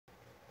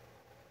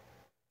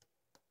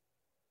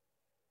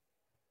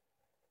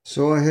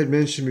So I had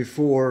mentioned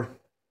before,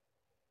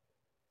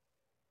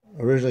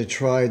 I originally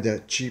tried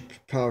that cheap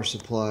power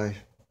supply.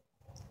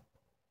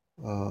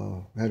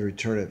 I had to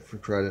return it for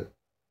credit.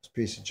 It's a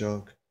piece of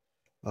junk.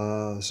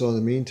 So in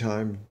the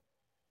meantime,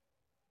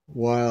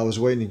 while I was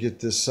waiting to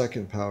get this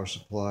second power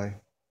supply,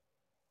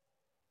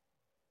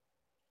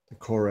 the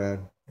Corad,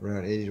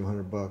 around 80 to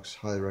 100 bucks,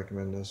 highly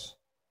recommend this.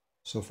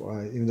 So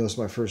far, even though it's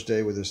my first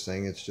day with this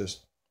thing, it's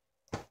just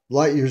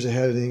light years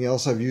ahead of anything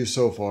else I've used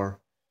so far.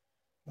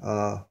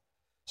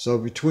 So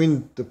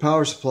between the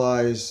power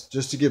supplies,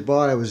 just to get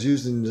by, I was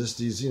using just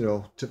these,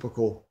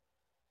 typical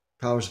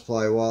power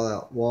supply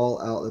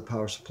wall outlet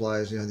power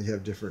supplies. They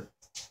have different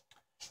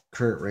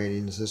current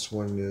ratings. This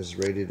one is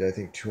rated, I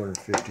think,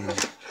 250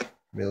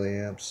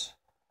 milliamps.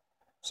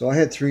 So I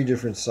had three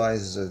different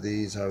sizes of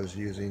these I was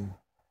using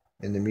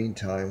in the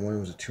meantime. One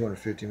was a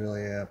 250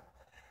 milliamp.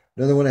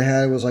 Another one I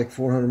had was like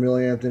 400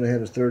 milliamp. Then I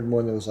had a third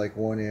one that was like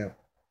 1 amp.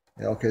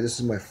 Okay, this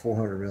is my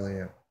 400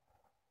 milliamp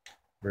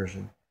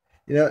version.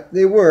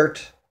 They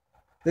worked,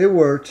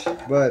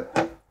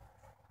 but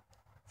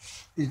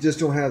you just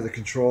don't have the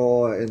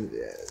control. And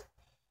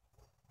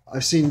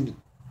I've seen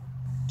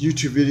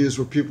YouTube videos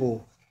where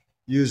people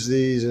use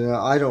these, and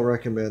I don't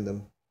recommend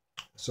them.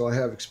 So I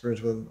have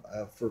experience with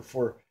them.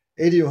 For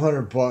 80 to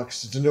 100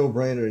 bucks, it's a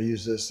no-brainer to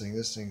use this thing.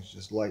 This thing's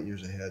just light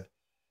years ahead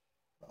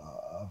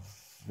of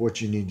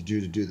what you need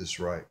to do this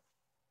right.